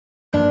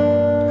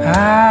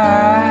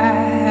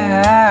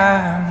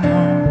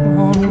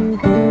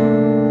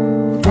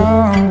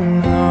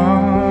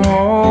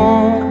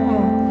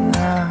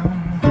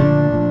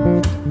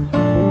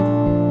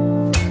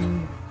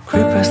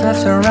Creepers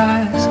left and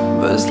right,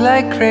 buzz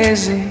like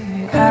crazy.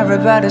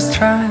 Everybody's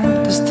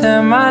trying to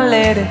steal my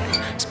lady.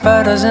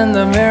 Spiders in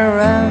the mirror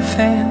and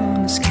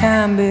feel this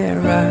can't be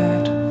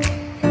right.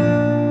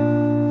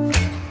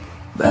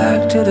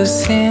 Back to the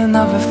scene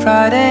of a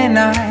Friday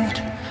night,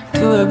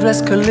 to a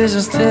blessed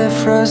collision, still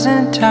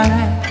frozen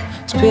tight.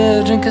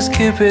 Spill drinkers,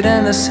 Cupid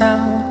and the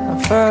sound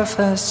of her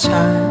first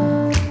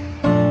chime.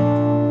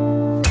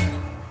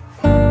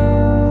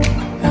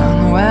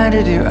 And why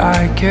did you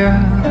argue?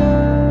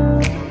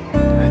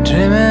 We're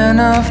dreaming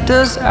of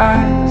those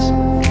eyes,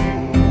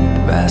 the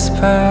best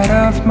part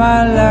of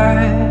my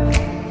life.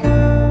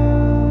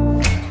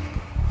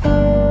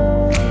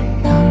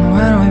 And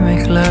when we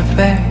make love,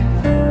 babe,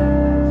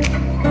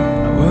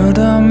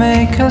 wouldn't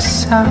make a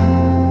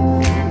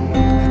sound.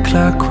 The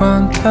clock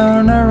won't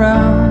turn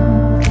around.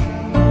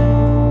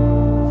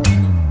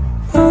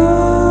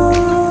 Ooh,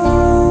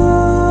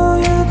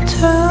 you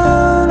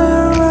turn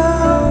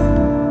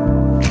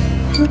around.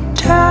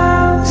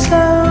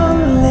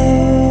 1,000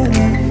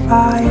 little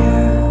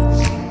fires.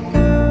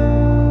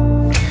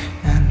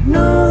 And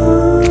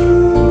ooh,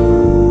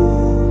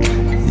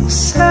 you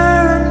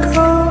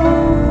circle,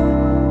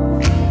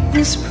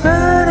 you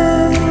spread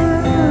it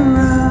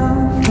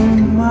around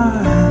from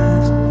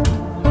Mars.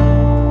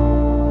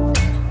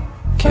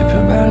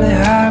 Keeping barely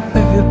up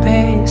with your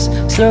pace,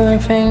 slowing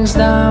things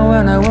down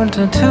when I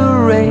wanted to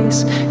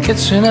race,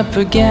 catching up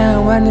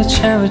again when you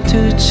try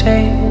to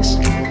chase.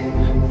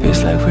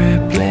 Feels like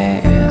we're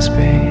playing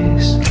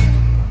space.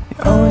 You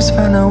always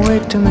find a way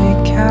to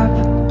make up,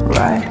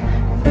 right?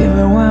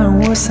 Even when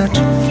we're such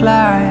a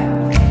fly,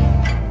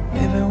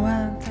 even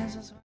when things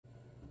just...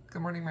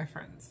 Good morning, my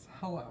friends.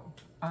 Hello.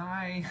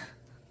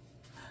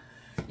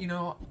 You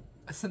know,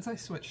 since I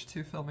switched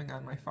to filming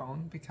on my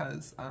phone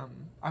because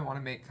I want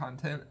to make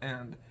content,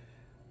 and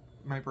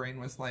my brain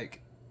was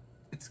like,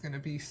 it's gonna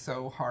be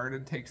so hard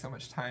and take so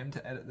much time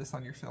to edit this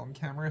on your film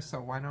camera,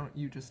 so why don't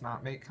you just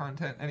not make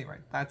content? Anyway,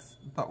 that's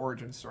the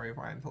origin story of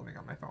why I'm filming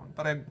on my phone.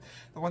 But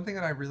the one thing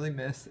that I really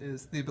miss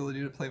is the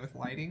ability to play with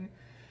lighting,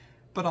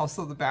 but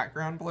also the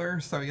background blur,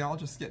 so y'all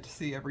just get to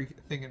see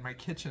everything in my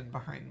kitchen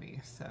behind me.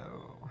 So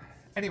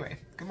anyway,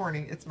 good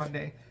morning, it's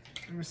Monday.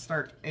 I'm gonna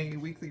start a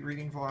weekly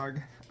reading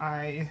vlog.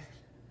 I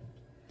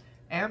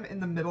am in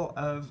the middle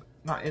of,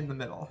 not in the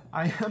middle,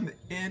 I am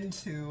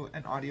into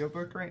an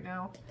audiobook right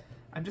now.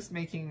 I'm just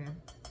making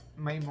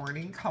my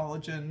morning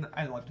collagen.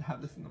 I love to have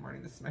this in the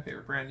morning. This is my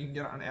favorite brand. You can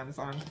get it on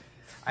Amazon.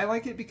 I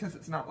like it because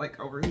it's not like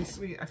overly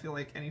sweet. I feel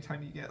like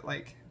anytime you get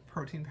like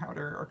protein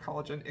powder or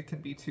collagen, it can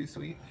be too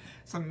sweet.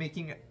 So I'm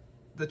making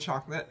the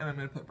chocolate and I'm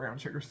gonna put brown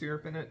sugar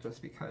syrup in it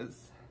just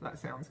because that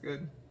sounds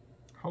good.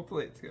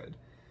 Hopefully it's good.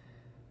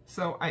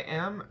 So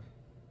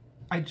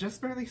I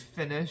just barely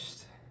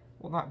finished,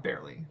 well, not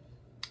barely.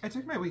 I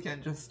took my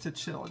weekend just to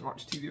chill and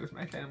watch TV with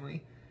my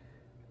family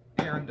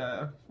and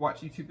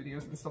watch YouTube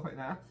videos and stuff like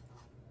that.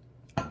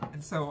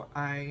 And so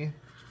I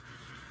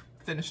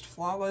finished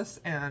Flawless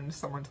and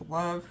Someone to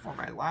Love for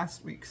my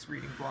last week's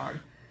reading vlog.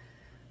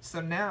 So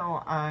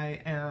now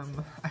I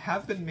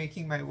have been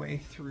making my way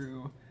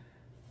through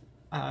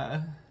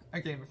A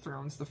Game of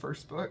Thrones, the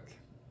first book,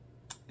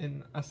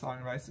 in A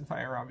Song of Ice and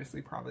Fire.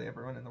 Obviously, probably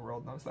everyone in the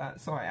world knows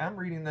that. So I am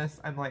reading this.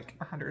 I'm like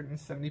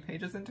 170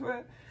 pages into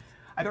it.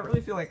 I don't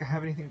really feel like I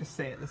have anything to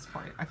say at this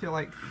point. I feel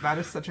like that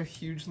is such a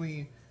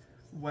hugely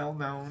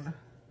well-known,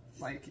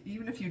 like,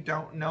 even if you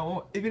don't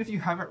know, even if you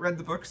haven't read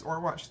the books or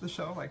watched the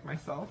show like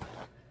myself,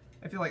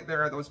 I feel like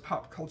there are those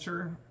pop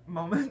culture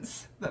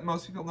moments that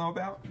most people know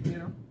about, you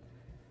know?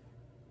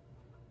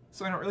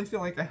 So I don't really feel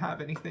like I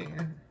have anything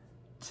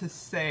to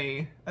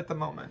say at the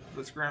moment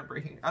that's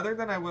groundbreaking, other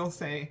than I will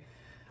say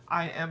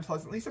I am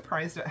pleasantly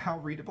surprised at how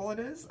readable it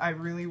is. I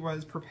really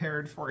was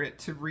prepared for it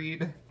to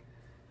read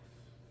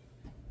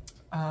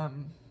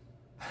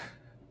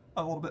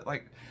a little bit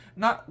like,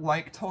 not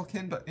like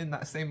Tolkien, but in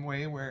that same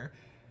way where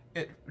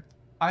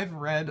I've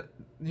read,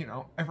 you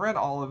know, I've read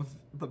all of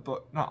the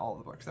book, not all of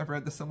the books. I've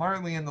read The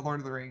Silmarillion, The Lord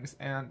of the Rings,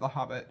 and The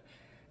Hobbit.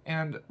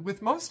 And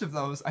with most of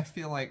those, I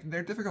feel like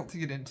they're difficult to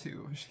get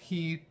into.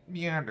 He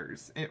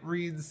meanders. It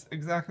reads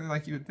exactly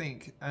like you would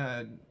think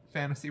a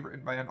fantasy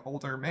written by an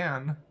older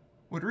man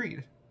would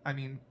read. I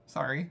mean,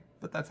 sorry,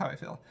 but that's how I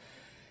feel.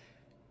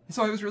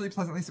 So I was really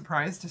pleasantly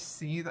surprised to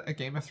see that A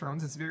Game of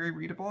Thrones is very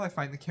readable. I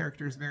find the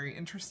characters very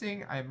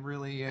interesting. I'm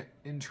really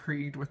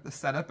intrigued with the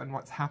setup and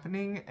what's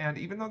happening. And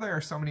even though there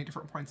are so many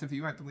different points of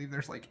view, I believe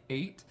there's like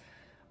 8,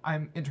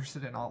 I'm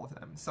interested in all of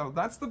them. So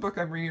that's the book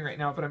I'm reading right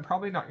now, but I'm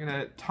probably not going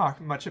to talk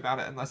much about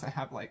it unless I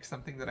have like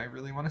something that I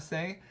really want to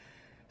say.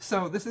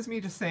 So this is me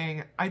just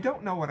saying, I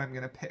don't know what I'm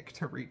going to pick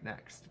to read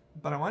next,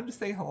 but I wanted to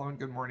say hello and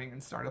good morning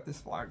and start up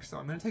this vlog. So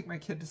I'm going to take my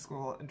kid to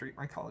school and drink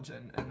my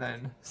collagen and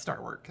then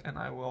start work, and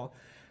I will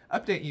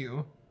update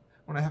you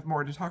when I have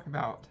more to talk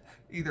about.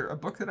 Either a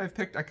book that I've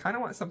picked, I kind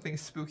of want something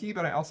spooky,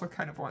 but I also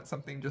kind of want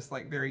something just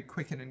like very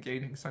quick and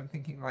engaging. So I'm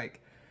thinking like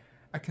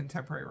a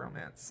contemporary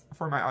romance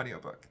for my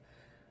audiobook.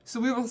 So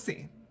we will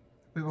see.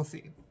 We will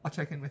see. I'll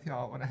check in with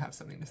y'all when I have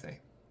something to say.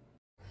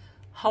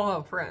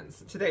 Hello,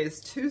 friends. Today is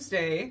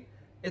Tuesday.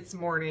 It's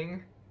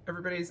morning.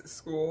 Everybody's at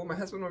school. My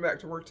husband went back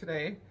to work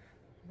today.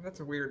 That's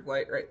a weird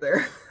light right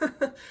there. My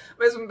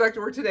husband went back to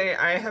work today.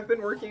 I have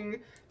been working,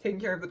 taking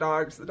care of the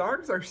dogs. The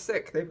dogs are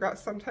sick. They've got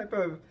some type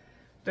of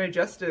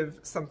digestive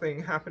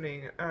something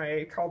happening.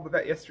 I called the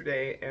vet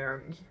yesterday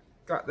and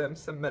got them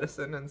some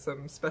medicine and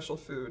some special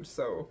food,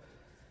 so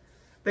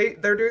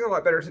they're doing a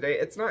lot better today.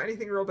 It's not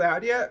anything real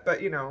bad yet,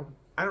 but you know,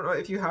 I don't know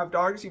if you have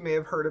dogs, you may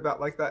have heard about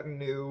like that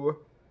new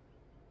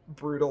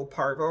brutal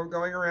parvo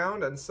going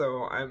around, and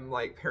so I'm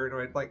like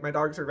paranoid. Like my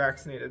dogs are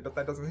vaccinated, but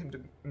that doesn't seem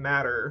to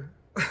matter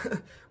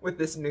with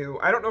this new,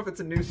 I don't know if it's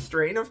a new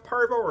strain of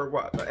parvo or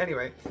what, but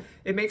anyway,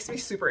 it makes me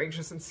super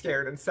anxious and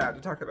scared and sad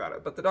to talk about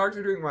it, but the dogs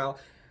are doing well.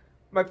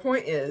 My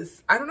point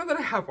is, I don't know that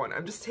I have one.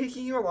 I'm just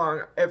taking you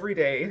along every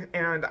day,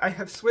 and I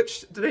have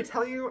switched, did I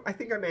tell you? I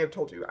think I may have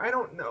told you. I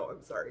don't know,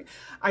 I'm sorry.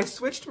 I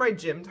switched my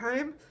gym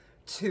time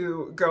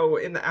to go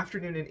in the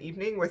afternoon and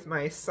evening with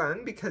my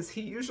son, because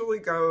he usually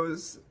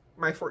goes,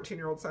 my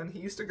 14-year-old son, he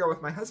used to go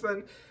with my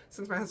husband.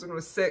 Since my husband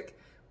was sick,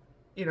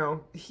 you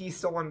know, he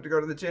still wanted to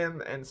go to the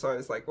gym, and so I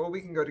was like, well,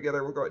 we can go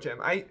together, we'll go at gym.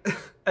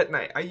 At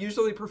night. I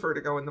usually prefer to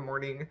go in the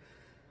morning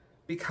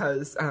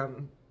because,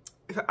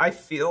 I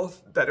feel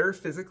better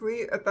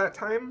physically at that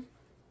time,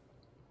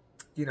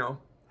 you know,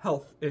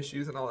 health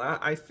issues and all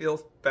that. I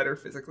feel better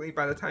physically.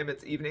 By the time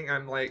it's evening,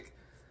 I'm like,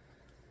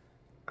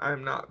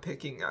 I'm not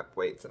picking up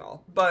weights at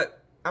all.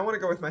 But I want to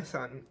go with my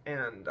son,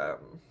 and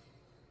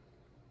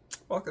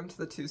welcome to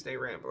the Tuesday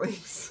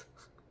ramblings.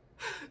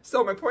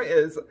 So my point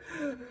is,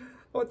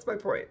 what's my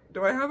point?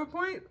 Do I have a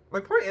point? My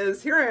point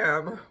is, here I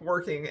am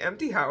working,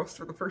 empty house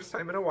for the first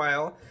time in a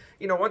while.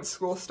 You know, once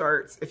school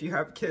starts, if you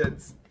have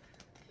kids,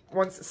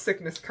 once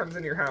sickness comes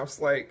in your house,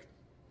 like,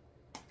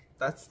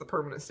 that's the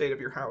permanent state of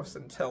your house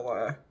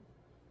until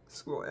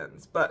school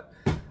ends. But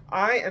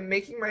I am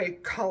making my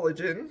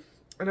collagen,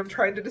 and I'm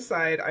trying to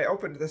decide. I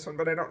opened this one,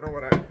 but I don't know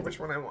which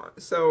one I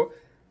want. So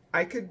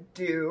I could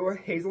do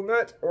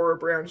hazelnut or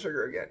brown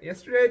sugar again.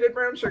 Yesterday I did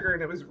brown sugar,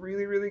 and it was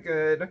really, really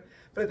good.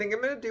 But I think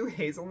I'm going to do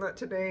hazelnut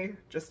today,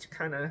 just to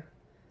kind of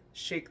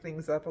shake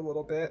things up a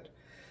little bit.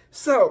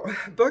 So,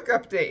 book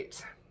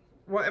update.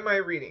 What am I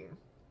reading?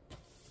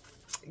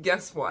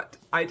 Guess what?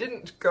 I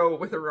didn't go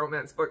with a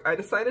romance book. I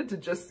decided to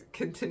just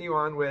continue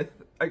on with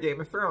A Game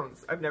of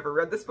Thrones. I've never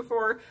read this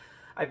before.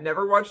 I've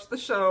never watched the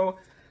show.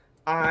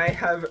 I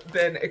have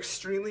been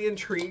extremely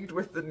intrigued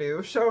with the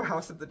new show,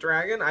 House of the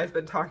Dragon. I've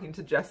been talking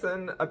to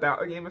Jessin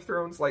about A Game of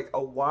Thrones, like, a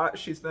lot.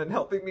 She's been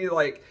helping me,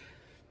 like,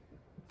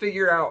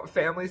 figure out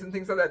families and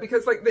things like that.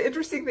 Because, like, the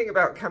interesting thing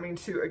about coming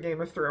to A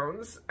Game of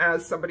Thrones,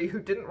 as somebody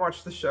who didn't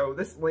watch the show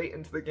this late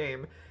into the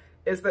game,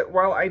 is that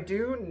while I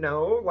do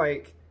know,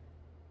 like,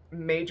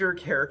 major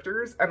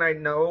characters, and I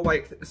know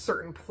like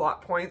certain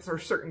plot points or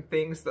certain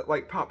things that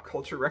like pop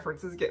culture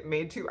references get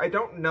made to, I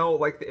don't know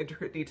like the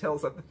intricate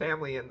details of the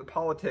family and the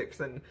politics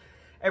and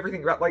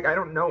everything about, like, I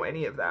don't know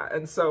any of that.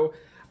 And so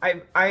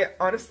I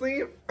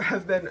honestly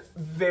have been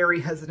very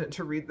hesitant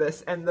to read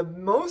this, and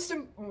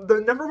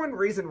the number one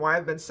reason why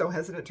I've been so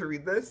hesitant to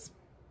read this,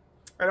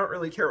 I don't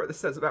really care what this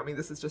says about me,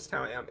 this is just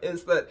how I am,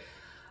 is that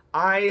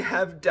I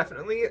have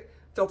definitely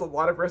felt a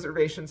lot of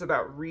reservations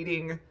about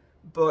reading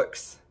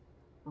books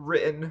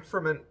written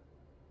from an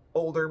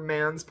older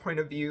man's point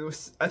of view,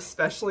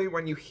 especially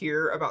when you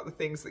hear about the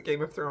things that Game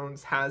of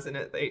Thrones has in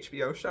it, the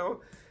HBO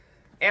show.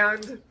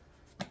 And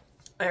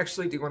I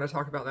actually do want to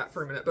talk about that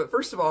for a minute. But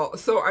first of all,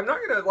 so I'm not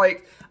gonna,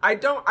 like, I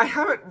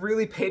haven't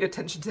really paid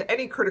attention to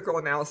any critical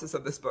analysis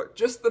of this book,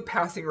 just the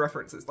passing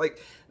references.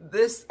 Like,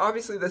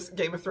 obviously this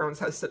Game of Thrones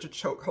has such a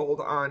chokehold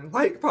on,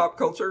 like, pop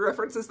culture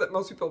references that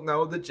most people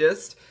know the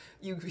gist.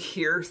 You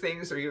hear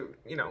things, or you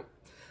know,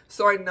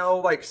 so I know,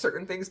 like,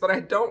 certain things, but I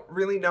don't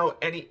really know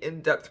any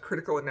in-depth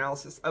critical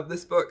analysis of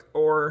this book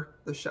or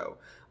the show.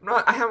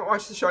 I haven't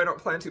watched the show, I don't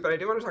plan to, but I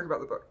do want to talk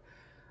about the book.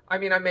 I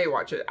mean, I may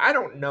watch it. I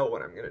don't know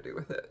what I'm going to do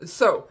with it.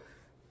 So,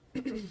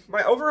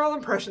 my overall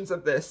impressions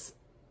of this,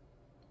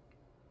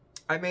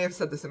 I may have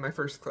said this in my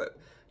first clip,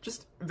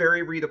 just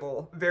very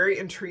readable, very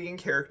intriguing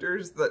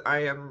characters that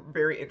I am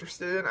very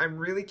interested in. I'm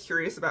really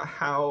curious about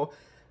how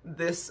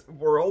this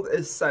world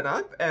is set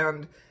up,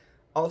 and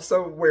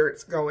also where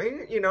it's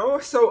going, you know?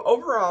 So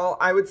overall,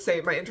 I would say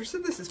my interest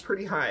in this is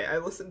pretty high. I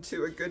listened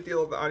to a good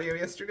deal of the audio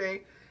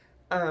yesterday.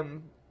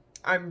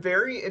 I'm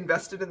very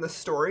invested in the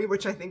story,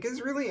 which I think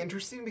is really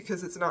interesting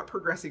because it's not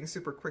progressing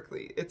super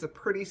quickly. It's a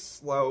pretty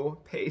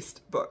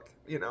slow-paced book,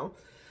 you know?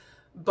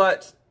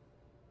 But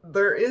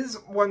there is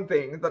one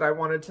thing that I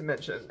wanted to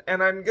mention,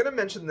 and I'm gonna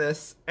mention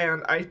this,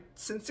 and I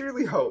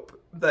sincerely hope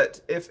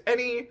that if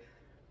any,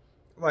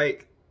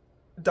 like,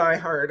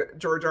 diehard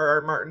George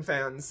R.R. Martin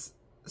fans,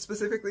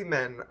 specifically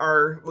men,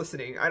 are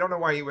listening, I don't know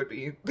why you would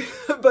be,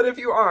 but if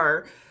you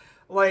are,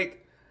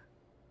 like,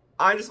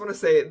 I just want to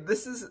say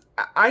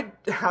I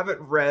haven't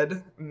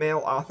read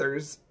male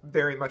authors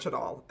very much at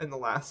all in the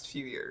last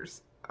few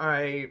years.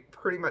 I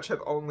pretty much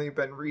have only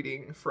been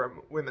reading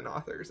from women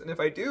authors. And if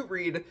I do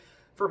read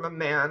from a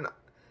man,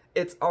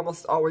 it's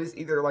almost always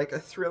either like a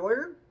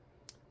thriller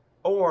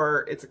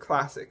or it's a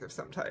classic of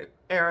some type.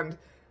 And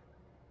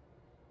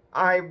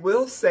I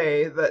will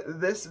say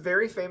that this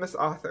very famous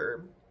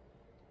author,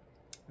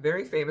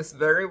 very famous,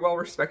 very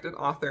well-respected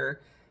author,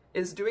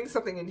 is doing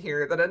something in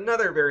here that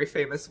another very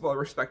famous,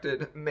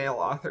 well-respected male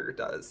author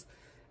does.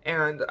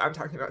 And I'm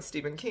talking about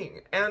Stephen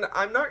King. And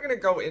I'm not going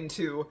to go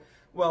into,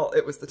 well,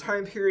 it was the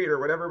time period or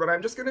whatever, but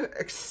I'm just going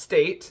to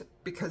state,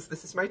 because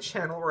this is my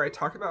channel where I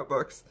talk about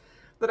books,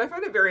 that I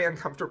find it very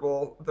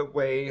uncomfortable the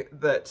way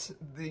that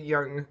the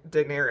young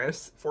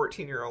Daenerys,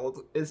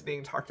 14-year-old, is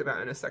being talked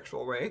about in a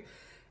sexual way.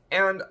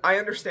 And I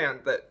understand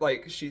that,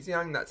 like, she's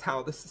young, that's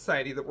how the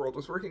society, the world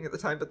was working at the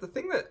time, but the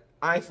thing that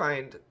I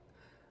find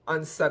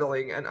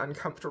unsettling and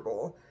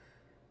uncomfortable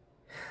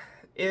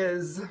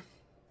is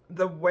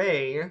the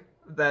way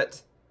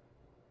that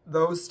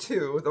those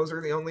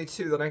are the only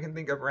two that I can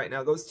think of right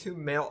now, those two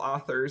male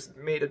authors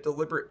made a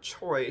deliberate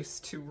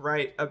choice to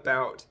write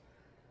about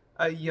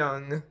a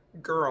young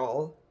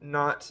girl,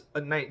 not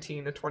a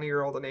 19, a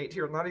 20-year-old, an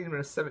 18-year-old, not even a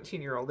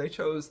 17-year-old. They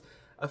chose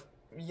a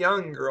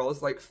young girl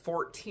as like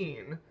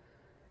 14,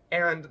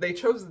 and they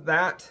chose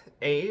that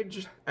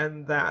age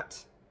and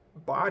that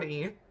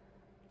body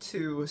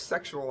to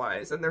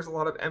sexualize, and there's a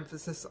lot of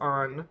emphasis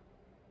on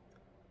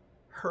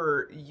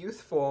her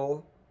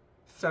youthful,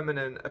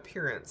 feminine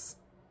appearance.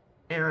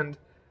 And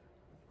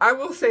I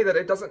will say that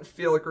it doesn't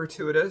feel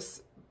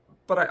gratuitous,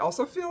 but I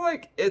also feel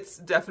like it's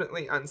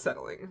definitely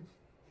unsettling.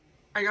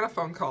 I got a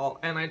phone call,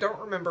 and I don't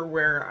remember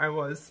where I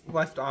was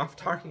left off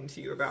talking to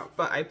you about,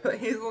 but I put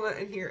hazelnut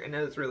in here, and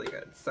it was really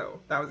good,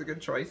 so that was a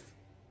good choice.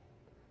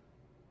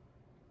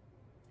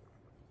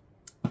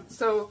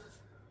 So,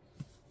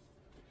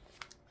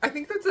 I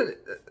think that's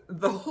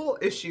the whole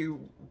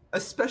issue,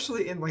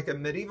 especially in like a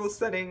medieval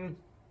setting,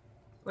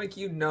 like,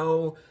 you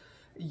know,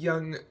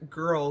 young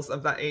girls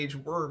of that age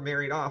were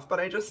married off, but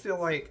I just feel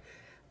like,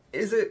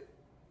 is it,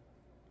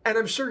 and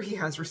I'm sure he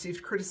has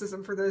received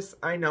criticism for this,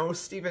 I know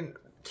Stephen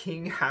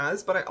King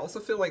has, but I also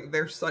feel like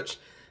they're such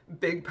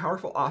big,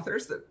 powerful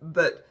authors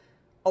that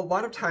a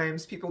lot of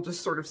times people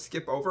just sort of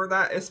skip over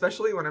that,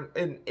 especially when I'm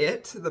in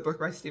It, the book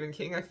by Stephen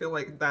King. I feel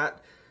like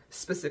that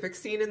specific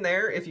scene in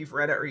there, if you've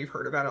read it or you've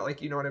heard about it, like,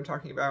 you know what I'm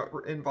talking about,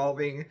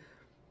 involving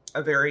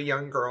a very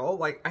young girl,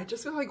 like, I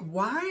just feel like,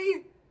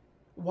 why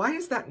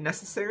is that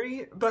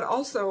necessary? But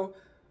also,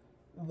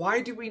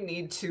 why do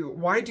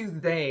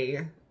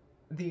they,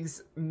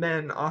 these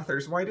men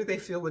authors, why do they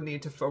feel the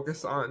need to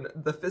focus on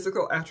the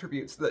physical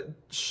attributes that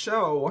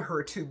show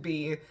her to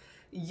be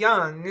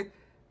young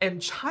and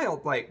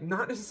childlike,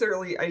 not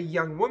necessarily a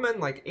young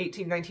woman like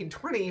 18, 19,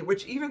 20,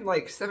 which even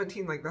like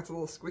 17, like, that's a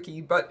little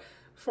squicky, but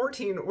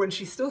 14, when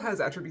she still has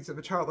attributes of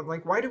a child. I'm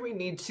like, why do we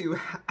need to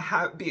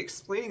be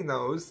explaining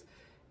those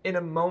in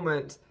a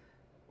moment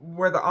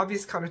where the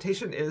obvious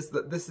connotation is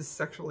that this is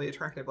sexually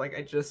attractive? Like,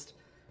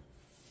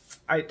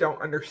 I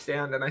don't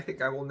understand, and I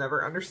think I will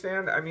never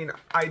understand. I mean,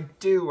 I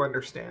do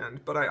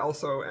understand, but I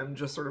also am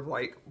just sort of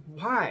like,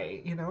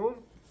 why, you know?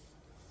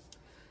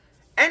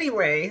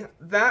 Anyway,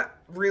 that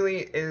really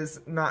is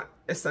not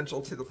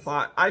essential to the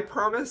plot. I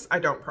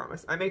don't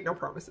promise. I make no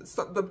promises.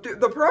 So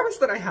the promise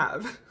that I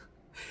have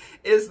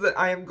is that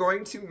I am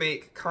going to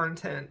make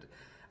content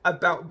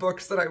about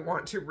books that I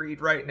want to read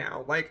right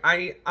now. Like,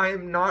 I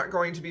am not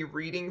going to be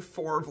reading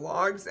for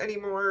vlogs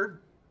anymore.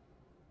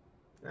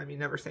 I mean,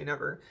 never say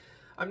never.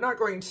 I'm not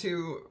going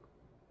to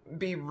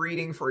be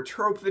reading for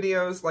trope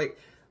videos. Like,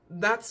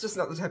 that's just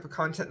not the type of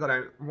content that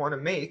I want to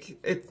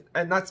make.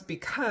 And that's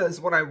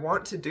because what I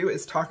want to do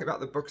is talk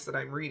about the books that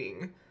I'm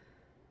reading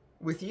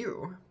with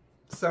you.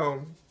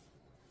 So,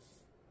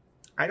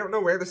 I don't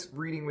know where this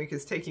reading week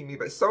is taking me,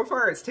 but so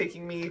far it's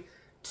taking me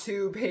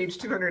to page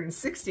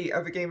 260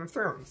 of A Game of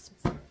Thrones.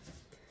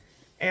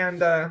 And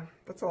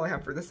that's all I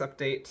have for this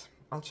update.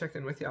 I'll check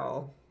in with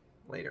y'all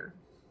later.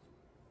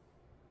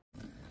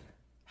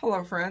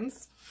 Hello,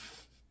 friends.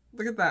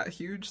 Look at that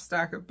huge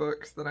stack of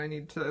books that I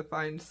need to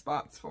find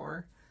spots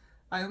for.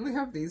 I only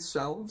have these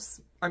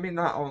shelves. I mean,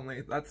 not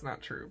only, that's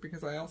not true,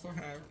 because I also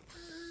have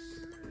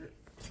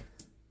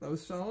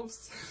those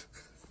shelves.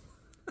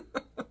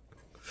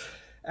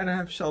 And I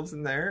have shelves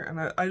in there,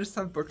 and I just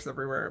have books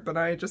everywhere, but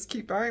I just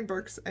keep buying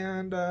books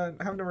and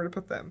have nowhere to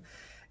put them.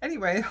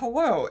 Anyway,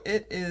 hello,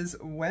 it is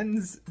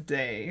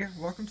Wednesday.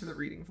 Welcome to the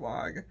reading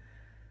vlog.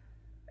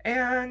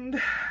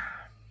 And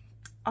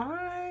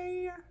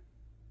I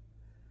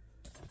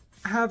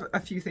have a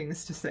few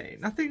things to say.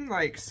 Nothing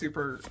like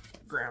super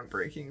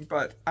groundbreaking,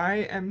 but I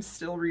am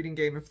still reading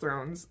Game of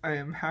Thrones. I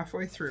am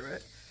halfway through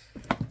it.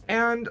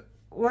 And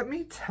let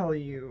me tell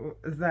you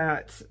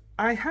that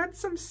I had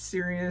some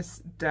serious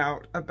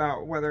doubt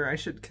about whether I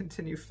should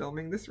continue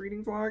filming this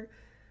reading vlog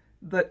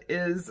that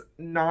is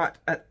not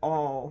at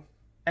all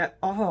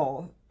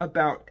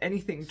about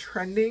anything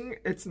trending.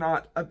 It's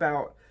not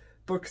about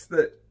books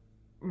that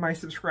my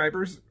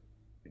subscribers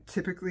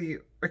typically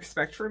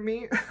expect from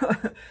me.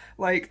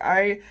 Like,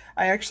 I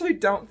actually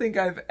don't think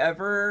I've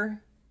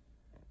ever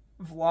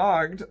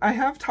vlogged. I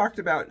have talked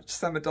about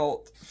some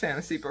adult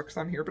fantasy books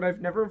on here, but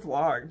I've never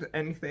vlogged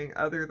anything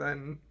other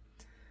than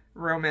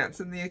romance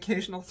and the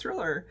occasional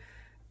thriller.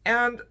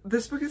 And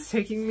this book is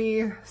taking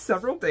me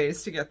several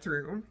days to get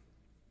through.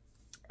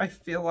 I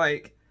feel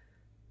like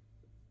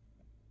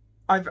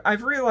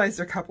I've realized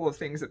a couple of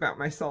things about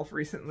myself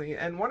recently,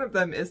 and one of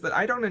them is that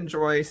I don't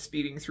enjoy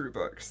speeding through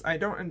books. I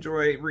don't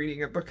enjoy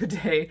reading a book a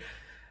day.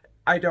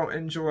 I don't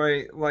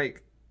enjoy,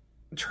 like,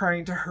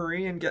 trying to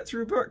hurry and get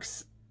through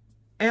books.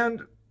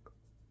 And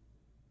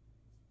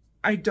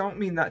I don't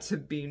mean that to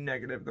be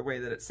negative the way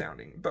that it's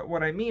sounding, but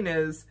what I mean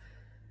is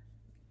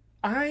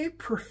I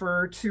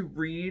prefer to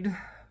read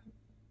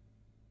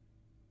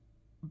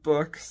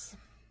books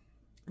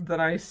that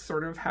I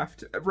sort of have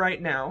to,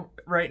 right now,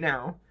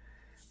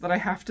 that I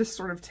have to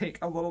sort of take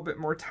a little bit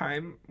more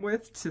time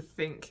with to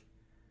think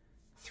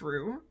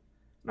through.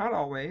 Not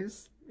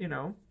always, you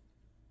know,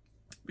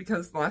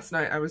 because last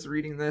night I was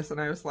reading this and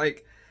I was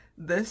like,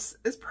 this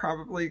is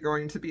probably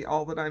going to be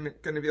all that I'm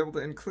going to be able to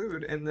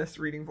include in this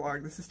reading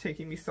vlog. This is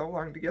taking me so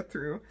long to get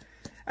through.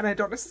 And I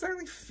don't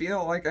necessarily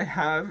feel like I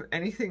have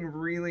anything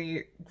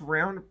really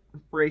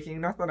groundbreaking,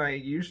 not that I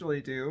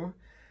usually do,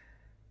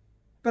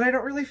 but I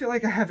don't really feel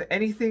like I have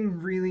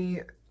anything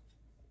really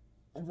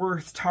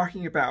worth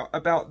talking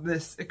about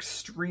this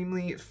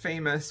extremely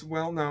famous,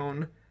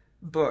 well-known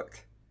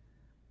book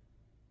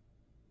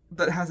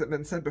that hasn't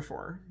been said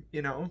before,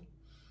 you know?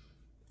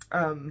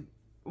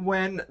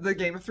 When the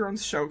Game of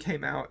Thrones show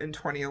came out in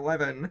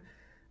 2011,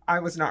 I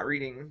was not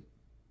reading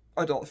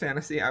adult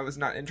fantasy. I was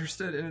not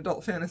interested in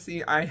adult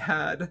fantasy.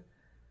 At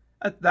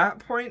that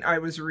point, I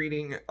was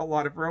reading a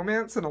lot of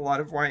romance and a lot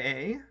of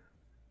YA.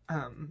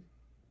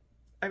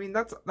 I mean,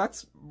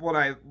 that's what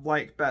I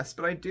like best,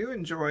 but I do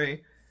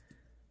enjoy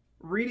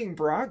reading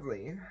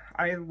broadly.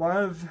 I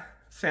love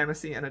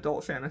fantasy and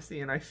adult fantasy,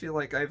 and I feel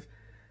like I've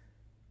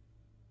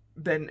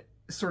been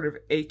sort of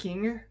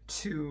aching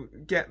to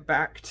get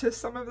back to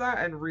some of that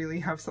and really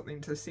have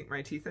something to sink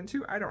my teeth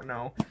into. I don't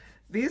know.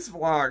 These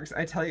vlogs,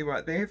 I tell you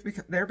what,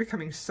 they're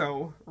becoming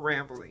so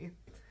rambly.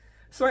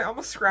 So I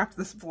almost scrapped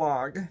this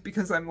vlog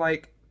because I'm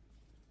like,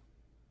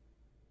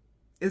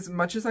 as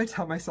much as I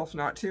tell myself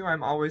not to,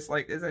 I'm always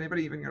like, is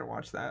anybody even gonna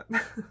watch that?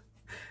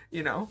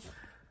 You know?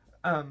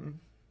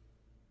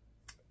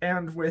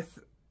 And with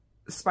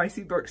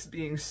spicy books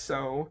being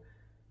so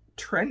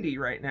trendy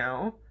right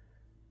now,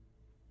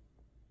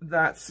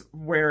 that's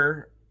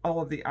where all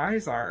of the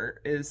eyes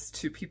are, is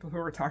to people who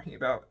are talking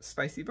about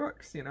spicy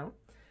books, you know?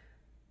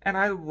 And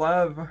I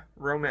love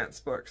romance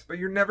books, but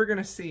you're never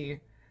gonna see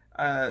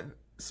a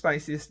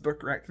spiciest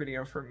book rec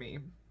video from me.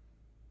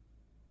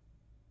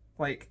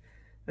 Like,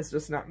 it's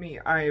just not me.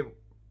 I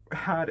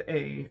had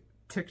a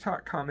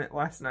TikTok comment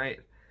last night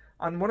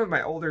on one of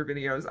my older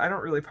videos. I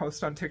don't really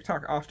post on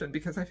TikTok often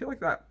because I feel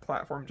like that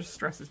platform just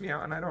stresses me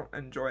out and I don't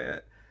enjoy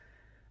it.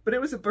 But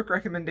it was a book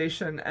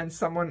recommendation and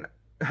someone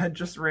had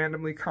just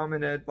randomly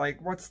commented, like,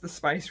 what's the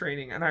spice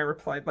rating? And I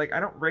replied, like, I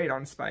don't rate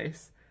on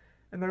spice.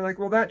 And they're like,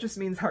 well, that just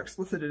means how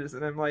explicit it is.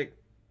 And I'm like,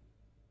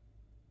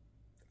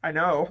 I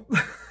know.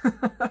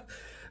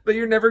 But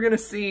you're never going to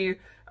see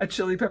a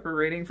chili pepper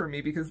rating from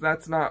me because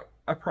that's not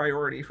a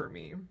priority for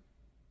me.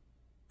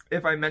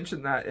 If I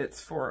mention that,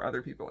 it's for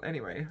other people.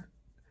 Anyway,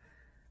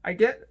 I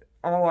get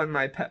all on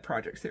my pet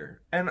projects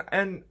here. And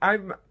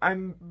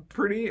I'm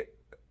pretty,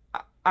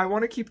 I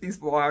want to keep these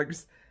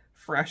vlogs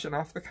fresh and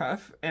off the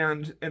cuff.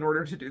 And in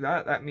order to do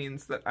that, that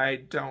means that I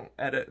don't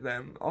edit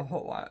them a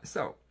whole lot.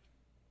 So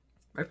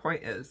my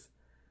point is,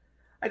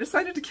 I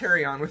decided to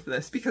carry on with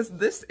this because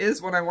this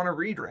is what I want to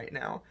read right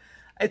now.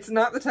 It's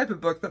not the type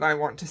of book that I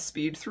want to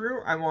speed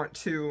through. I want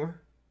to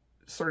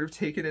sort of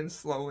take it in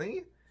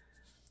slowly.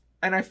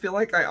 And I feel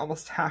like I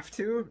almost have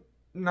to.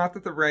 Not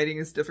that the writing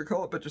is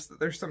difficult, but just that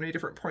there's so many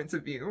different points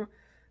of view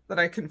that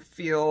I can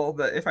feel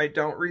that if I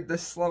don't read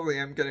this slowly,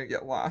 I'm going to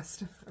get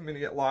lost. I'm going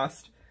to get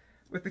lost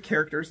with the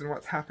characters and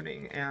what's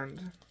happening.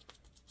 And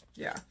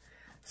yeah,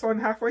 so I'm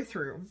halfway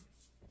through.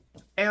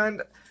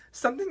 And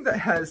something that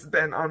has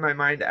been on my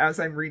mind as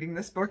I'm reading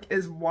this book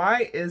is,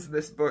 why is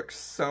this book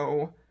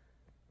so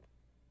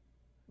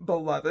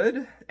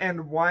beloved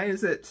and why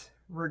is it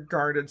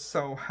regarded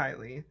so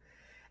highly?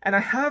 And I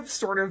have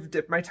sort of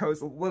dipped my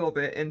toes a little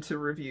bit into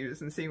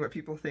reviews and seeing what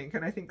people think,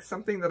 and I think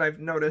something that I've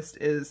noticed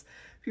is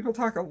people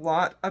talk a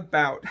lot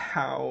about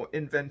how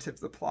inventive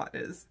the plot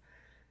is.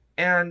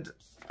 And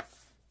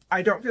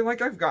I don't feel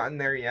like I've gotten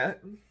there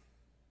yet,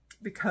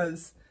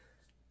 because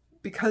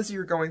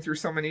you're going through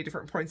so many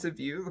different points of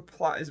view, the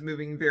plot is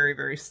moving very,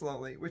 very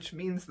slowly, which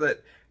means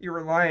that you're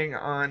relying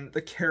on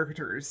the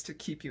characters to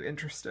keep you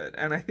interested.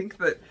 And I think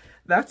that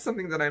that's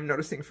something that I'm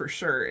noticing for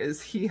sure,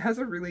 is he has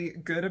a really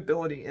good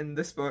ability in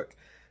this book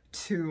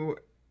to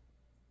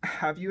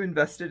have you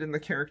invested in the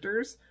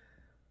characters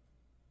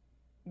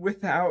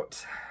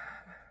without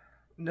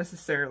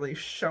necessarily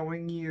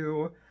showing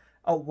you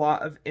a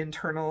lot of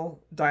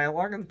internal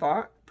dialogue and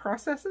thought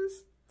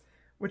processes,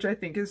 which I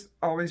think is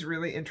always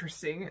really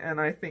interesting,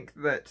 and I think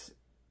that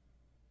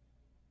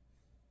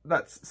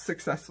that's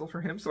successful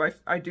for him. So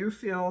I do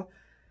feel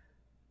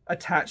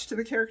attached to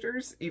the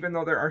characters, even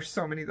though there are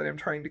so many that I'm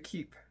trying to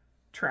keep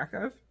track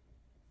of.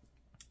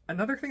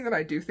 Another thing that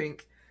I do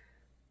think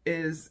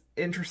is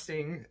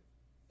interesting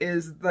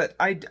is that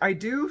I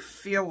do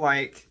feel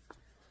like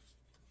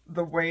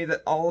the way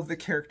that all of the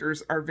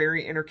characters are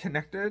very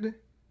interconnected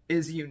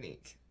is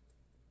unique.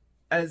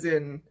 As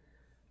in,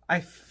 I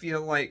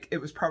feel like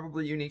it was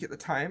probably unique at the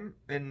time,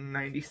 in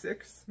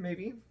 96,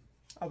 maybe.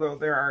 Although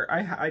there are,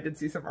 I did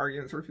see some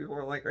arguments where people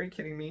were like, are you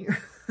kidding me?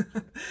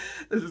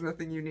 There's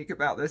nothing unique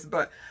about this.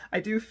 But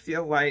I do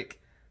feel like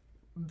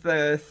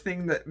the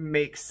thing that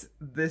makes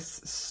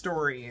this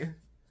story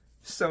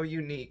so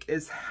unique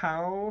is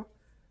how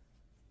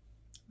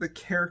the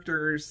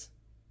characters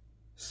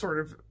sort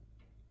of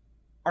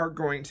are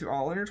going to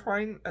all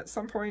intertwine at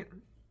some point.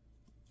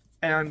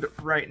 And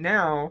right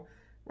now,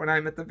 when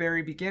I'm at the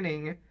very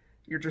beginning,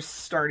 you're just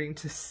starting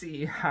to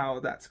see how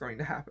that's going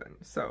to happen.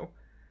 So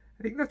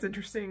I think that's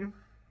interesting.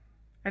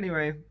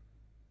 Anyway,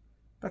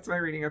 that's my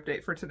reading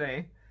update for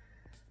today.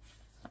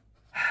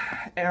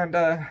 And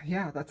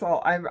yeah, that's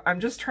all. I'm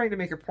just trying to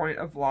make a point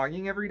of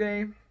vlogging every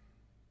day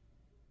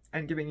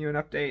and giving you an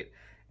update.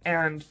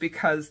 And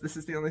because this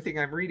is the only thing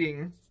I'm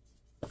reading,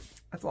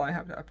 that's all I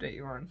have to update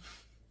you on.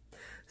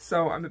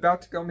 So I'm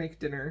about to go make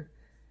dinner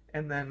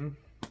and then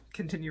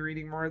continue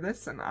reading more of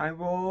this, and I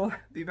will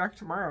be back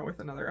tomorrow with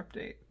another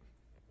update.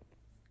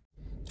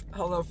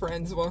 Hello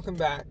friends, welcome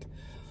back.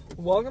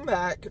 Welcome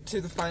back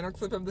to the final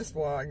clip of this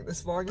vlog.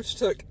 This vlog which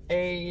took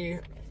a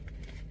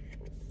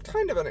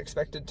kind of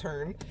unexpected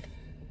turn.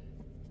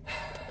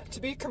 To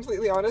be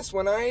completely honest,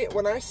 when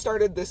I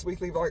started this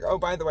weekly vlog, oh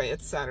by the way,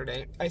 it's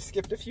Saturday, I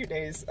skipped a few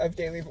days of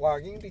daily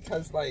vlogging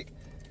because like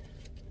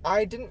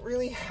I didn't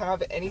really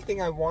have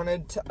anything I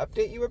wanted to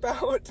update you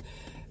about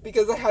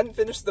because I hadn't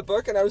finished the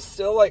book and I was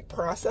still like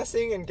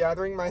processing and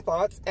gathering my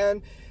thoughts.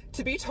 And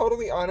to be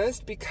totally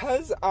honest,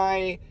 because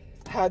I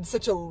had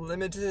such a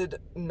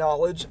limited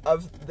knowledge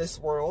of this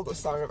world, A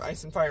Song of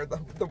Ice and Fire,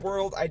 the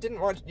world, I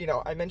didn't watch, you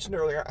know, I mentioned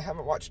earlier, I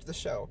haven't watched the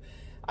show.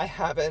 I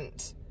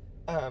haven't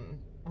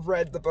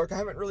read the book. I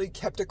haven't really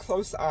kept a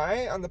close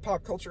eye on the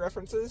pop culture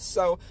references.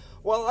 So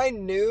while I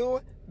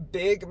knew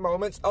big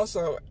moments,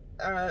 also,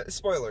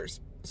 spoilers.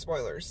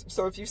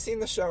 So if you've seen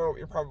the show,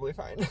 you're probably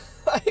fine.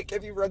 Like,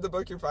 if you've read the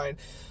book, you're fine.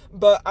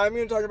 But I'm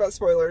going to talk about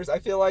spoilers. I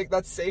feel like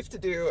that's safe to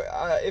do.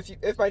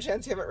 If by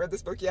chance you haven't read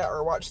this book yet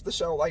or watched the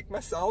show like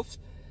myself,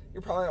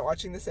 you're probably not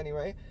watching this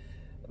anyway.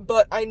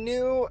 But I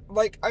knew,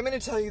 like, I'm going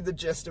to tell you the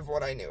gist of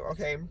what I knew,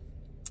 okay?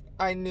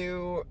 I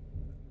knew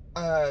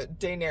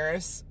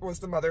Daenerys was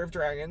the mother of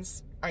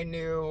dragons. I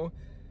knew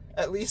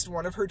at least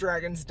one of her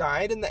dragons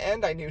died in the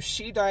end. I knew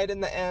she died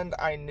in the end.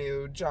 I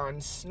knew Jon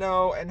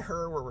Snow and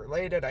her were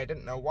related. I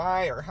didn't know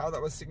why or how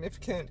that was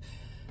significant.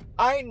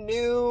 I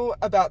knew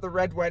about the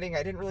Red Wedding.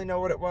 I didn't really know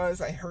what it was.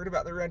 I heard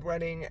about the Red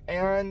Wedding,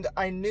 and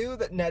I knew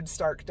that Ned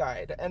Stark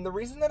died. And the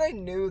reason that I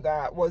knew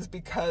that was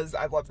because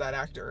I love that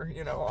actor,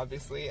 you know,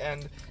 obviously,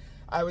 and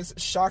I was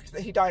shocked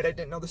that he died. I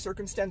didn't know the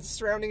circumstances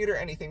surrounding it or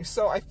anything.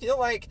 So I feel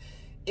like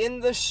in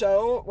the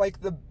show,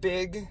 like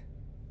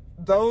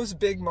those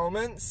big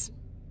moments,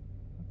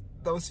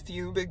 those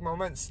few big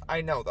moments,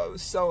 I know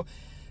those. So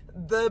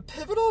the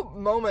pivotal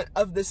moment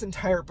of this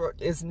entire book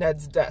is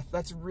Ned's death.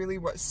 That's really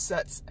what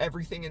sets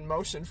everything in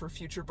motion for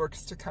future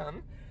books to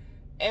come.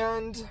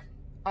 And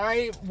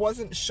I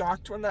wasn't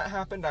shocked when that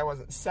happened. I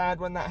wasn't sad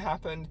when that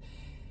happened.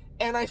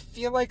 And I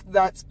feel like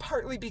that's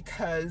partly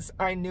because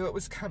I knew it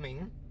was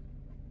coming.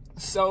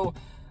 So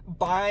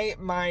by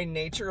my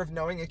nature of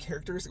knowing a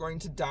character is going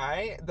to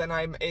die, then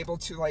I'm able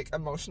to like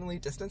emotionally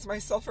distance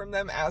myself from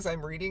them as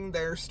I'm reading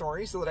their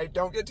story so that I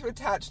don't get too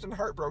attached and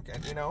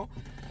heartbroken, you know?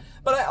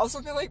 But I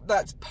also feel like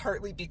that's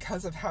partly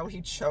because of how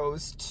he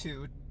chose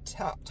to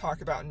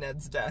talk about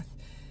Ned's death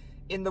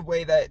in the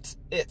way that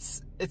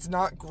it's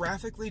not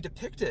graphically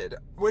depicted,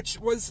 which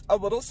was a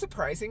little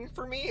surprising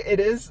for me. It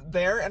is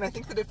there, and I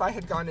think that if I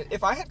had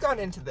gone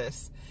into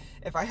this,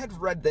 if I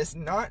had read this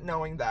not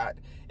knowing that,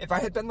 if I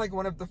had been like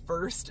one of the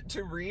first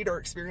to read or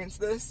experience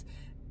this,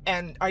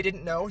 and I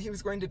didn't know he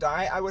was going to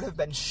die, I would have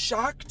been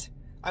shocked.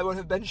 I would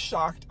have been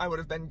shocked. I would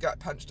have been gut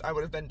punched. I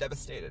would have been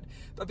devastated.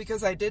 But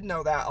because I did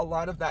know that, a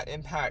lot of that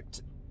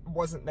impact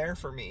wasn't there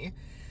for me.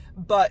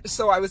 But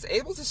so I was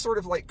able to sort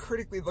of like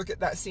critically look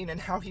at that scene and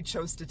how he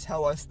chose to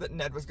tell us that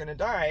Ned was going to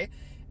die.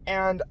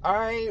 And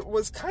I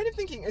was kind of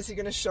thinking, is he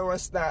going to show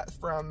us that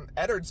from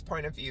Eddard's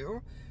point of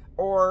view,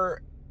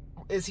 or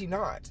is he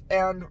not?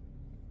 And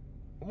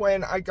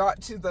when I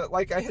got to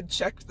I had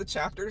checked the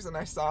chapters and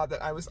I saw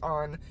that I was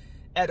on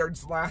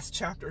Eddard's last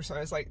chapter, so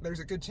I was like,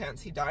 there's a good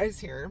chance he dies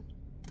here.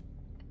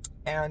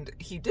 And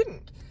he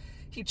didn't.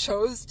 He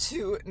chose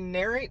to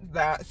narrate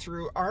that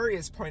through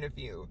Arya's point of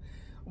view,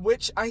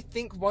 which I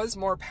think was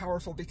more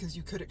powerful because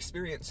you could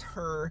experience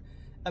her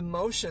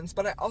emotions,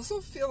 but I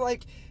also feel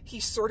like he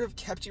sort of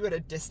kept you at a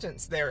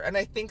distance there, and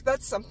I think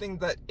that's something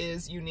that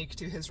is unique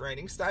to his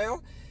writing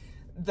style,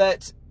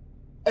 that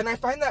And I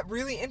find that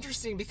really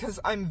interesting because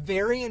I'm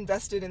very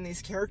invested in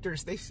these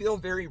characters. They feel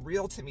very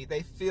real to me.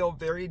 They feel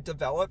very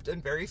developed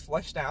and very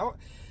fleshed out.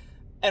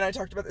 And I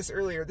talked about this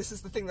earlier. This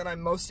is the thing that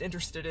I'm most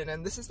interested in,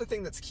 and this is the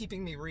thing that's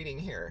keeping me reading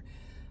here.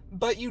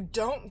 But you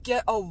don't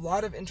get a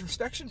lot of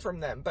introspection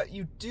from them, but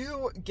you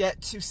do get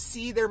to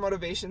see their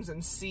motivations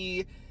and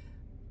see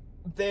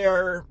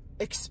their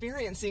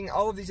experiencing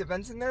all of these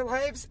events in their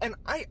lives. And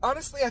I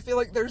feel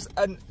like there's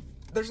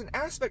an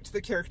aspect to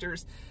the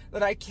characters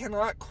that I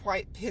cannot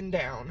quite pin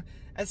down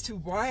as to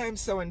why I'm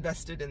so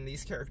invested in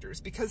these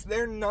characters, because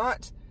they're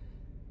not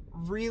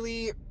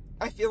really,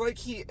 I feel like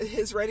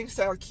his writing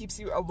style keeps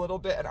you a little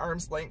bit at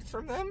arm's length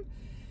from them.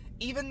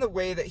 Even the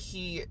way that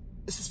he,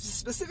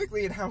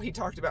 specifically in how he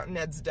talked about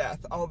Ned's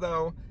death,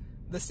 although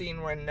the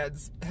scene when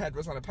Ned's head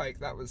was on a pike,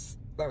 that was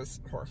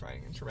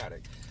horrifying and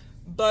traumatic.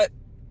 But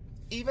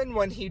even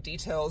when he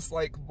details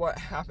like what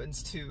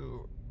happens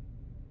to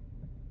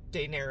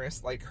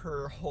Daenerys, like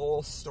her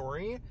whole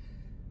story,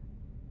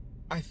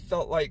 I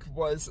felt like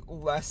was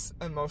less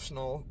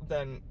emotional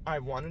than I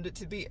wanted it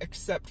to be,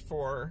 except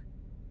for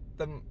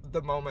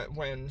the moment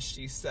when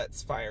she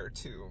sets fire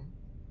to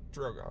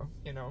Drogo,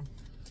 you know.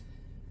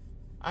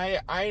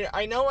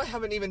 I know I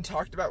haven't even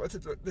talked about what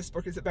this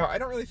book is about. I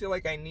don't really feel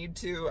like I need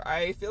to.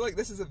 I feel like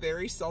this is a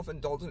very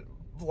self-indulgent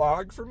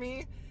vlog for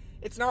me.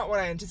 It's not what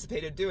I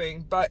anticipated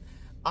doing, but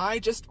I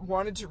just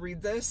wanted to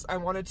read this. I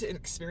wanted to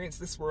experience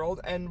this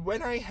world. And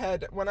when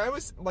I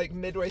was like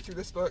midway through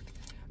this book,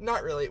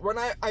 not really, when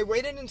I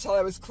waited until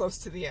I was close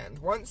to the end.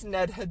 Once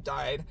Ned had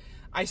died,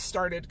 I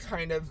started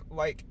kind of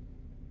like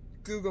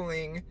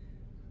Googling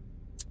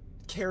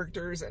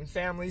characters and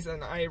families,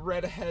 and I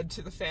read ahead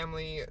to the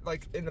family,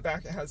 like in the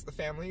back it has the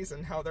families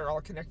and how they're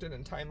all connected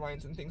and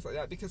timelines and things like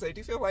that, because I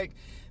do feel like,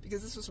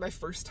 because this was my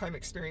first time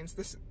experiencing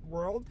this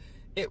world,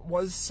 it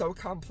was so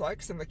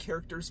complex, and the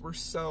characters were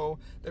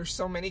there's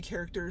so many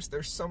characters,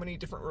 there's so many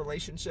different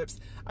relationships.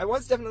 I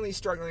was definitely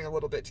struggling a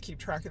little bit to keep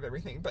track of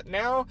everything, but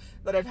now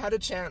that I've had a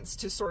chance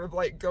to sort of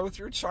like go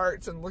through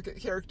charts and look at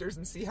characters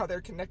and see how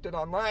they're connected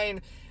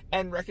online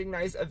and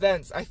recognize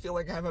events, I feel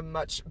like I have a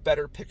much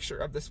better picture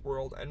of this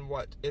world and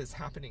what is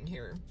happening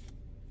here.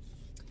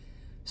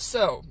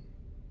 So,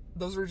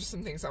 those were just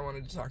some things I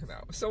wanted to talk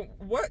about. So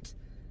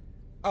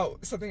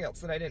something else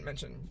that I didn't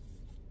mention.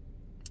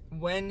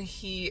 When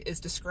he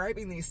is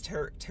describing these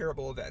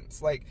terrible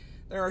events, like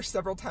there are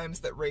several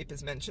times that rape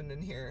is mentioned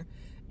in here,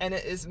 and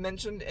it is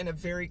mentioned in a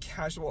very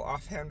casual,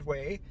 offhand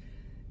way,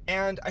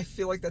 and I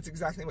feel like that's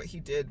exactly what he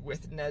did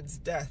with Ned's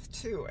death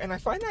too. And I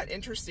find that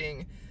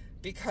interesting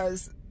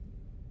because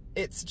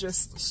it's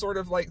just sort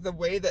of like the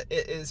way that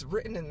it is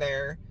written in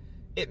there,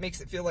 it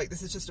makes it feel like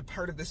this is just a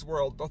part of this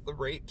world, both the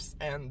rapes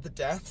and the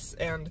deaths,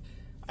 and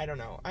I don't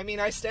know. I mean,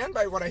 I stand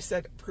by what I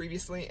said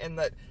previously in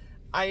that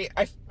I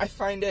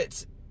find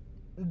it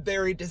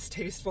very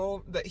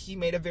distasteful that he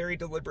made a very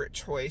deliberate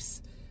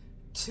choice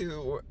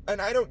to, and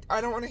I don't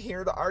want to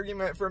hear the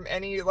argument from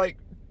any like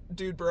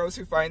dude bros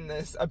who find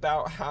this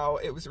about how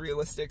it was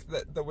realistic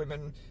that the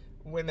women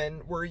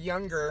were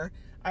younger.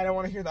 I don't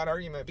want to hear that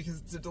argument because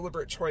it's a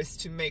deliberate choice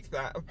to make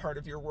that a part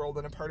of your world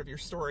and a part of your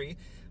story.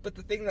 But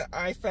the thing that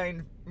I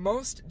find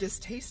most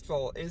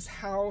distasteful is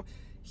how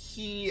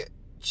he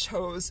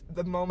chose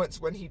the moments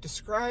when he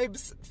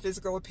describes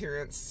physical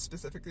appearance,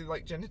 specifically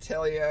like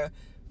genitalia,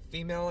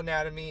 female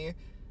anatomy.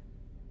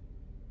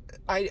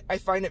 I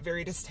find it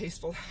very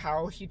distasteful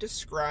how he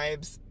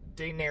describes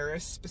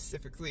Daenerys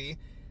specifically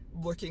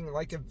looking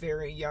like a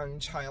very young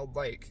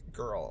childlike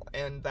girl,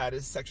 and that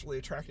is sexually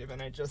attractive,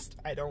 and I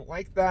don't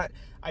like that.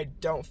 I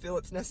don't feel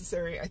it's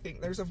necessary. I think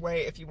there's a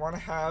way, if you want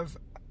to have,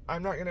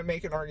 I'm not going to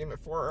make an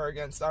argument for or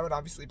against, I would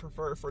obviously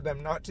prefer for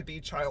them not to be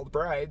child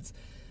brides,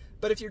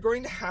 but if you're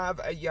going to have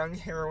a young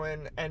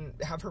heroine and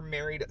have her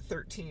married at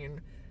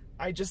 13,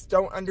 I just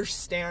don't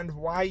understand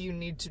why you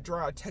need to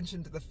draw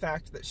attention to the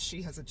fact that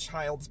she has a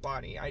child's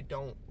body. I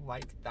don't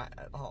like that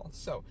at all.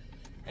 So,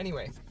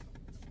 anyway,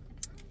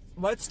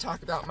 let's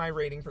talk about my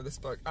rating for this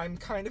book. I'm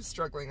kind of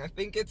struggling. I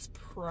think it's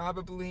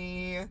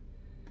probably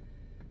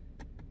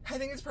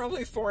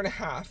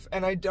 4.5,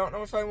 and I don't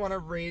know if I want to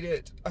rate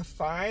it a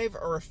 5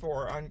 or a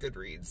 4 on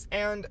Goodreads.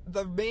 And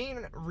the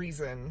main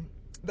reason,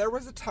 there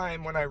was a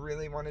time when I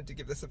really wanted to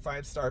give this a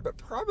 5-star, but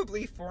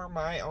probably for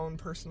my own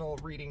personal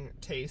reading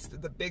taste,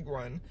 the big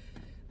one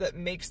that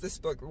makes this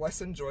book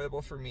less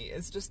enjoyable for me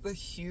is just the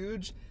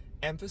huge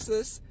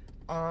emphasis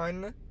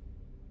on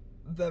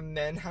the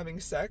men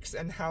having sex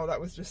and how that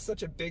was just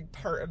such a big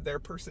part of their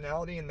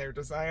personality and their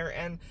desire.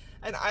 And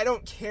I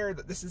don't care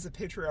that this is a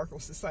patriarchal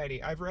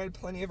society. I've read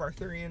plenty of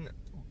Arthurian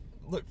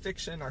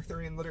fiction,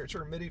 Arthurian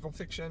literature, medieval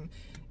fiction.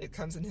 It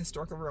comes in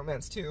historical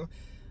romance too.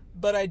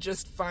 But I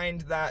just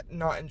find that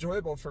not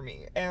enjoyable for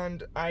me,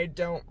 and I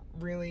don't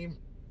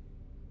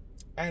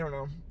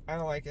know, I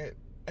don't like it.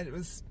 It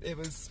was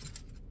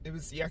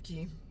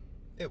yucky.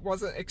 It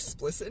wasn't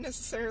explicit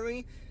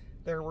necessarily.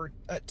 There were,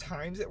 at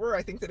times it were.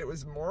 I think that it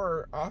was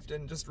more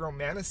often just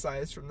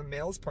romanticized from the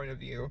male's point of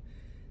view,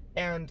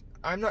 and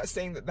I'm not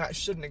saying that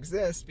shouldn't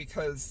exist,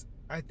 because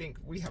I think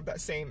we have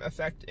that same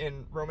effect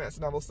in romance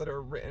novels that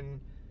are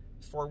written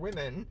for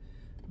women,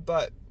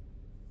 but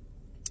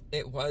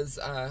it was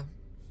a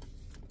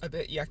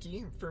bit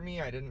yucky for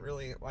me. I didn't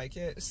really like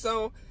it.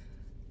 So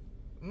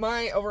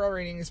my overall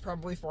rating is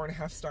probably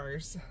 4.5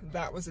 stars.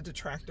 That was a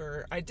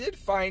detractor. I did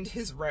find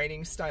his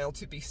writing style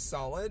to be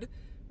solid,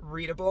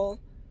 readable,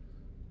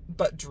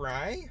 but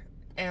dry,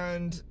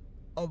 and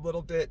a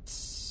little bit,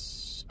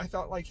 I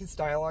felt like his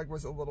dialogue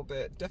was a little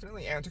bit,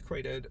 definitely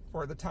antiquated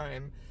for the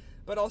time,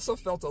 but also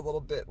felt a little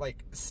bit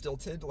like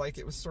stilted, like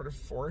it was sort of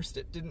forced.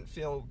 It didn't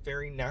feel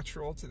very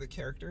natural to the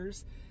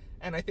characters.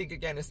 And I think,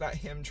 again, is that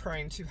him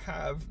trying to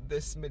have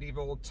this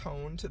medieval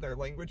tone to their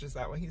language? Is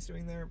that what he's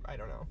doing there? I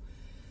don't know.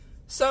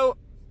 So,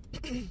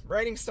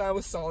 writing style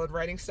was solid,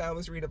 writing style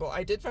was readable.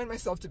 I did find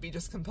myself to be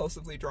just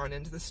compulsively drawn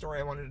into the story.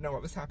 I wanted to know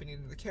what was happening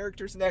to the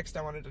characters next.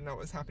 I wanted to know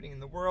what was happening in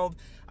the world.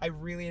 I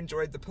really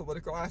enjoyed the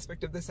political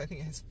aspect of this. I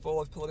think it is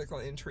full of political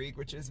intrigue,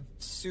 which is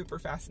super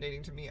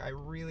fascinating to me. I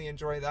really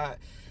enjoy that.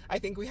 I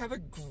think we have a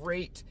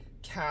great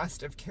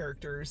cast of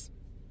characters,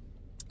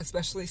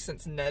 especially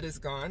since Ned is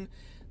gone,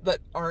 that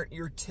aren't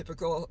your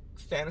typical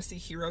fantasy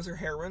heroes or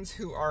heroines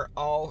who are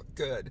all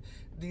good.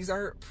 These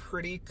are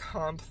pretty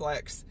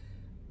complex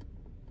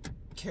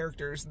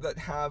characters that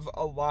have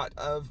a lot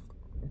of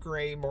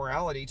gray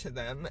morality to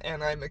them,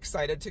 and I'm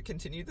excited to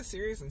continue the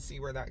series and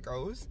see where that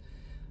goes.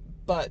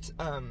 But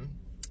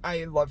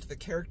I loved the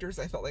characters.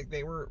 I felt like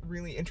they were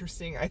really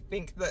interesting. I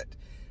think that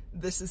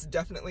this is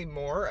definitely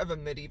more of a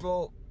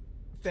medieval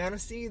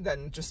fantasy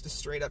than just a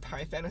straight up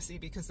high fantasy,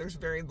 because there's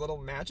very little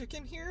magic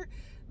in here.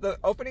 The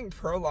opening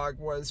prologue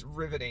was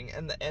riveting,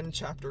 and the end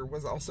chapter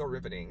was also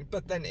riveting,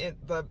 but then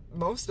the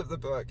most of the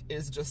book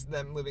is just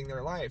them living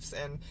their lives.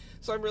 And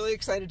so I'm really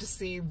excited to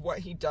see what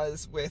he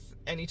does with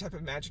any type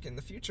of magic in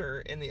the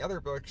future in the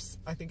other books.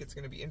 I think it's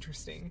going to be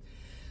interesting.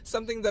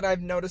 Something that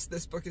I've noticed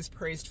this book is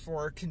praised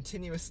for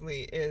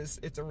continuously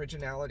is its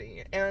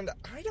originality, and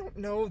I don't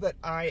know that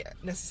I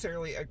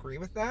necessarily agree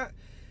with that,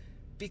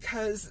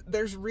 because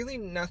there's really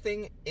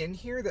nothing in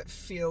here that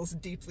feels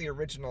deeply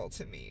original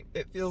to me.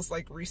 It feels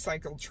like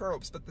recycled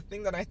tropes, but the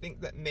thing that I think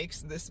that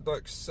makes this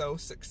book so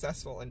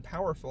successful and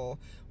powerful,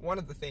 one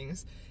of the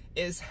things,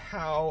 is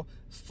how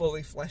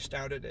fully fleshed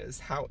out it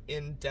is, how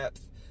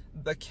in-depth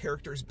the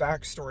character's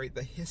backstory,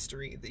 the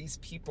history, these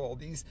people,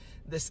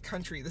 this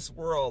country, this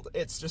world.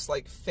 It's just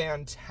like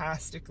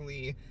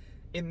fantastically,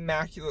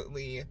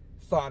 immaculately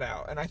thought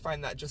out, and I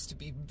find that just to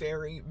be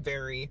very,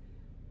 very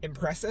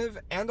impressive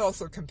and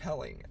also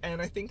compelling.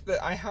 And I think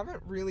that I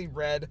haven't really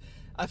read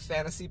a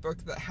fantasy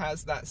book that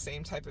has that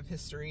same type of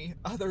history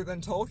other than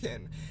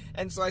Tolkien.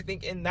 And so I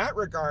think in that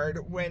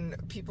regard, when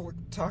people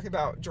talk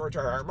about George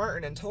R.R.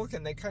 Martin and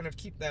Tolkien, they kind of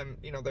keep them,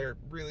 you know, they're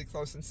really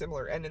close and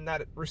similar. And in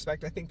that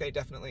respect, I think they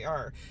definitely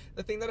are.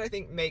 The thing that I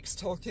think makes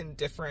Tolkien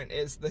different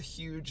is the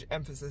huge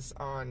emphasis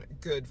on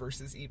good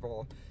versus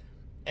evil.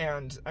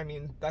 And, I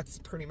mean, that's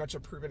pretty much a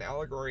proven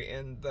allegory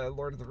in the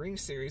Lord of the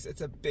Rings series.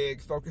 It's a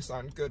big focus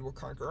on good will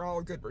conquer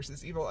all, good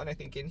versus evil, and I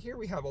think in here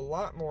we have a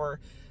lot more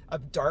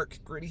of dark,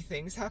 gritty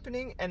things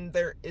happening, and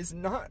there is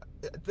not,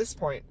 at this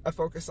point, a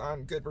focus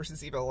on good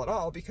versus evil at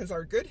all, because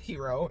our good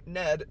hero,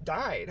 Ned,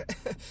 died.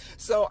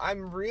 So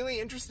I'm really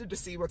interested to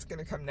see what's going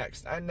to come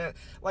next. And,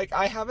 like,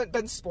 I haven't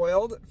been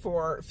spoiled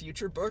for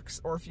future books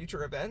or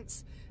future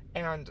events,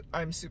 and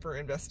I'm super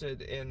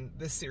invested in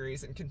this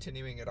series and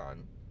continuing it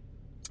on.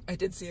 I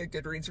did see a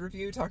Goodreads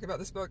review talk about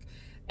this book,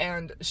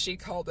 and she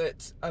called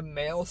it a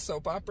male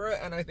soap opera,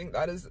 and I think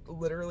that is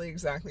literally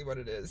exactly what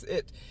it is.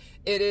 It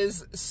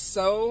is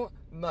so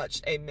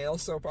much a male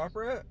soap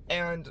opera,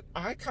 and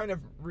I kind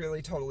of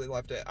really totally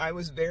loved it. I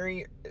was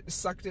very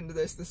sucked into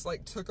this. This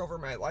like took over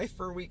my life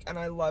for a week, and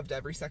I loved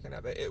every second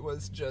of it. It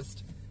was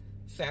just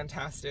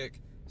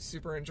fantastic,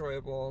 super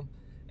enjoyable.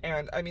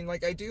 And, I mean,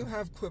 like, I do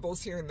have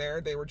quibbles here and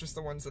there. They were just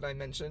the ones that I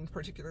mentioned,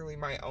 particularly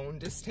my own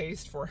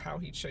distaste for how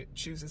he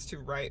chooses to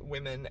write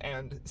women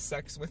and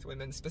sex with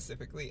women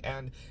specifically,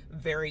 and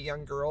very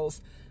young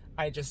girls.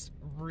 I just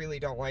really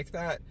don't like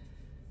that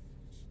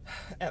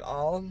at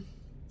all.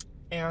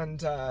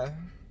 And,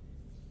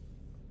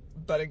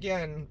 but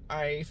again,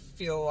 I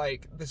feel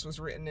like this was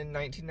written in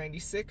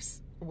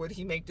 1996. Would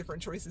he make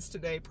different choices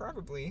today?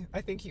 Probably.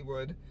 I think he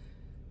would.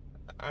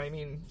 I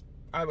mean,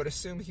 I would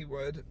assume he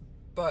would,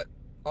 but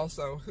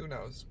also, who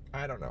knows?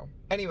 I don't know.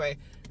 Anyway,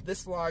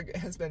 this vlog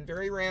has been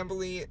very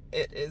rambly.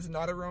 It is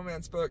not a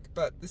romance book,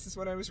 but this is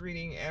what I was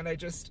reading, and I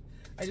just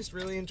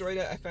really enjoyed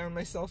it. I found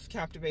myself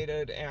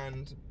captivated,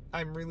 and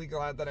I'm really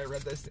glad that I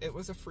read this. It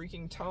was a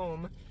freaking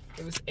tome.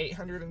 It was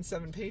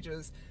 807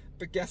 pages,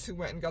 but guess who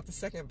went and got the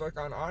second book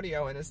on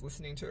audio and is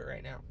listening to it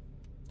right now?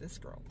 This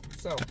girl.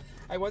 So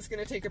I was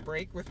gonna take a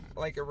break with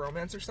like a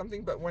romance or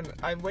something, but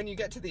when you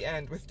get to the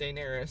end with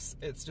Daenerys,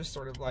 it's just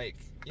sort of like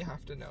you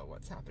have to know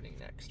what's happening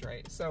next,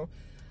 right? So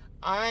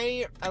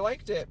I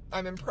liked it.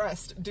 I'm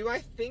impressed. Do I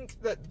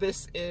think that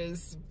this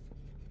is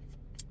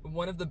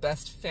one of the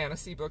best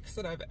fantasy books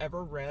that I've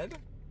ever read?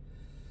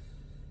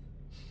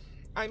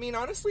 I mean,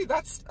 honestly,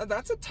 that's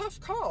a tough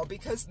call,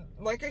 because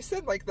like I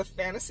said, like the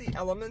fantasy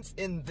elements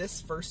in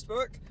this first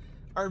book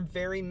are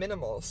very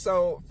minimal.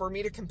 So for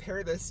me to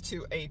compare this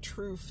to a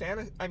true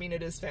fantasy, I mean,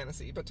 it is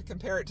fantasy, but to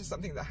compare it to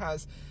something that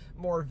has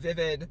more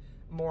vivid,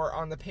 more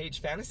on the page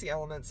fantasy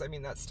elements, I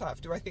mean, that's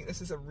tough. Do I think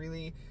this is a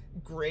really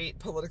great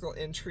political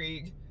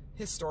intrigue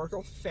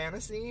historical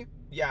fantasy?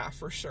 Yeah,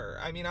 for sure.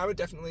 I mean, I would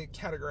definitely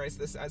categorize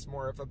this as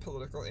more of a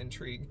political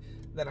intrigue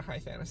than a high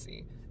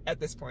fantasy at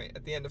this point,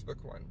 at the end of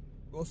book 1.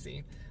 We'll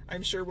see.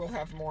 I'm sure we'll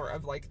have more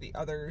of like the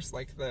others,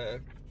 like the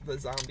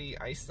zombie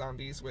ice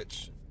zombies,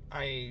 which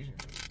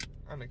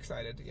I'm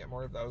excited to get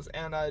more of those,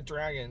 and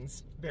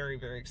dragons, very,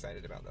 very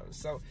excited about those.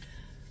 So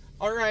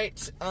all right,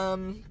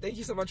 thank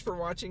you so much for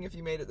watching if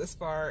you made it this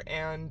far,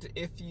 and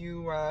if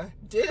you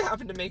did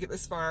happen to make it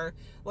this far,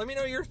 let me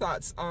know your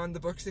thoughts on the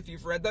books, if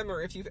you've read them,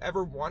 or if you've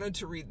ever wanted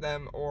to read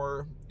them,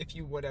 or if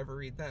you would ever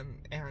read them,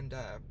 and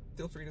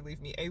feel free to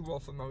leave me a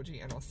wolf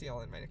emoji, and I'll see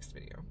y'all in my next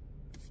video.